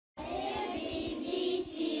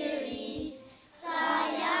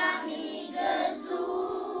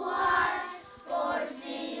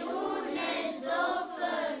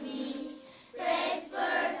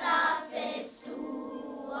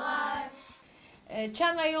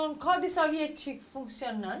qendra jonë ka disa vjetë që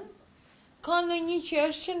funksionon, ka ndonjë që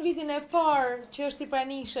është që në vitin e parë që është i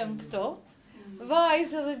pranishëm këto,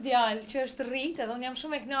 vajzë dhe djalë që është rritë, edhe unë jam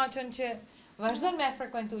shumë e kënaqur që vazhdon me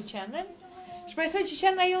frekuentu qendrën. Shpresoj që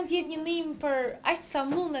qendra jonë të jetë një ndihmë për aq sa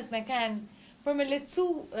mundet me kanë për me lehtësu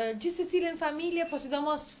gjithë secilën familje, po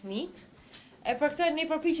sidomos fëmijët. E për këtë ne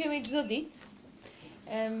përpiqemi çdo ditë.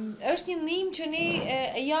 Është një ndihmë që ne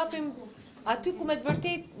e japim aty ku me të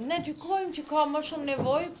vërtet ne gjykojmë që ka më shumë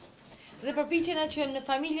nevojë dhe përpiqena që në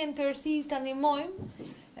familjen të tërësi ta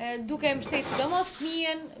ndihmojmë duke mbështetur sidomos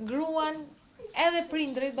fëmijën, gruan, edhe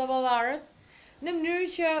prindrit, baballarët, në mënyrë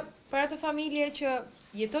që për ato familje që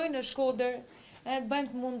jetojnë në Shkodër, të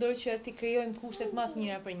bëjmë të mundur që t'i krijojmë kushtet më të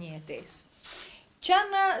mira për një jetesë.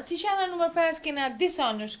 Si qendra numër 5 kena disa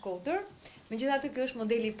në Shkodër, megjithatë ky është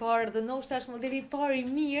modeli i parë dhe ndoshta është modeli i parë i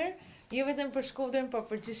mirë, jo vetëm për Shkodrën, por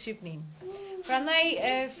për gjithë Shqipërinë. Prandaj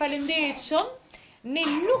faleminderit shumë. Ne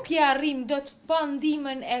nuk ja arrim dot pa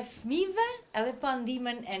ndihmën e fëmijëve, edhe pa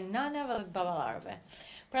ndihmën e nanave dhe baballarëve.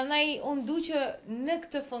 Prandaj unë du që në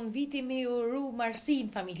këtë fundviti me ju uru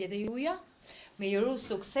marrësinë familjet e juaja, me ju uru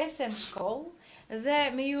suksese në shkollë dhe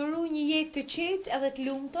me ju uru një jetë të qetë edhe të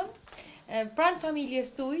lumtur pranë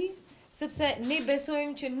familjes tuaj, sepse ne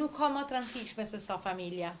besojmë që nuk ka më të rëndësishme se sa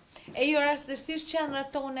familja. E jo rastësisht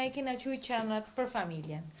qendrat tona e kena quajtur qendrat për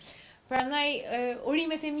familjen. Prandaj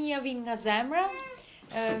urimet e mia vijnë nga zemra,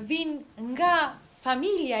 vijnë nga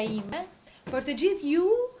familja ime, për të gjithë ju,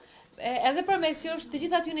 edhe përmes jush të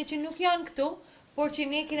gjithë atyre që nuk janë këtu, por që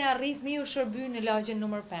ne kena arrit me ju shërby në lagjen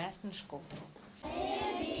numër 5 në Shkodër.